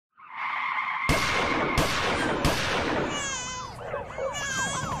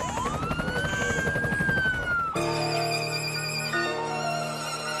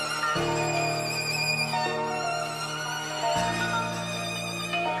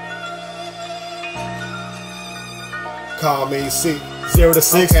Call me C. 0 to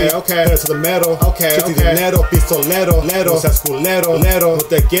 60, okay, to the metal, okay, dinero, pistolero, no seas culero, no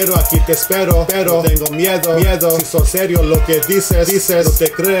te quiero, aquí te espero, pero tengo miedo, si sos serio lo que dices, no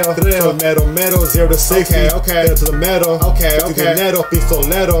te creo, mero, 0 to 60, okay, to the metal, okay, dinero,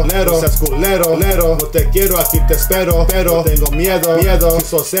 pistolero, no seas culero, no te quiero, aquí te espero, pero tengo miedo, si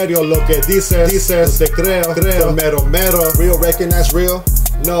sos serio lo que dices, no te creo, mero, real recognize real,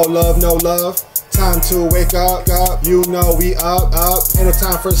 no love. Time to wake up, you know we up, ain't no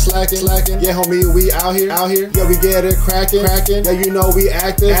time for slacking, yeah homie we out here, yeah we get it cracking, yeah you know we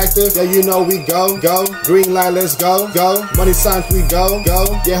active, yeah you know we go, green light let's go, money signs we go,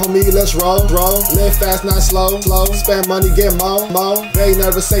 yeah homie let's roll, live fast not slow, spend money get more, they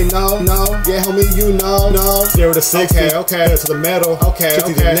never say no, yeah homie you know, 0 to 60, okay, to the metal, okay,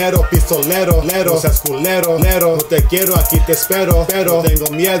 dinero, pistolero, no seas culero, no te quiero, aquí te espero, pero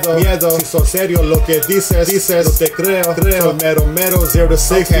tengo miedo, si sos serio lo que dices, no te creo, mero, 0 to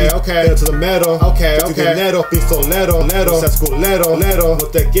 60, okay, to the metal, okay, dinero, pistolero, no seas culero, no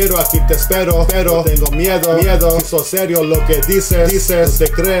te quiero, aquí te espero, pero tengo miedo, si sos serio lo que dices, no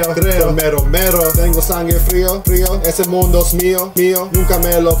te creo, mero, tengo sangre frío, ese mundo es mío, nunca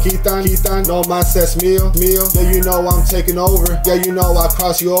me lo quitan, no más es mío, yeah you know I'm taking over, yeah you know I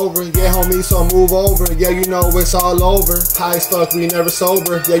cross you over, yeah homie so move over, yeah you know it's all over, high as fuck we never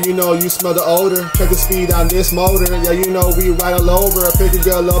sober, yeah you know you smell the odor, check the speed on this motor, yeah you know we ride all over, pick a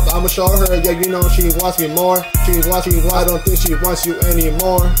girl up, I'ma show her, yeah you know she wants me more, I don't think she wants you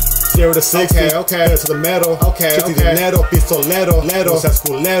anymore. 0 to 60, okay, to the metal, okay, dinero, pistolero, no seas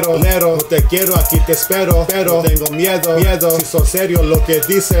culero, no te quiero, aquí te espero, pero tengo miedo, si sos serio lo que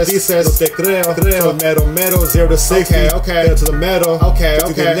dices, no te creo, mero, 0 to 60, okay, to the metal, okay,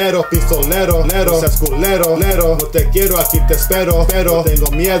 dinero, pistolero, no seas culero, no te quiero, aquí te espero, pero tengo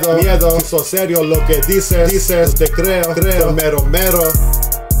miedo, si sos serio lo que dices, no te creo, mero.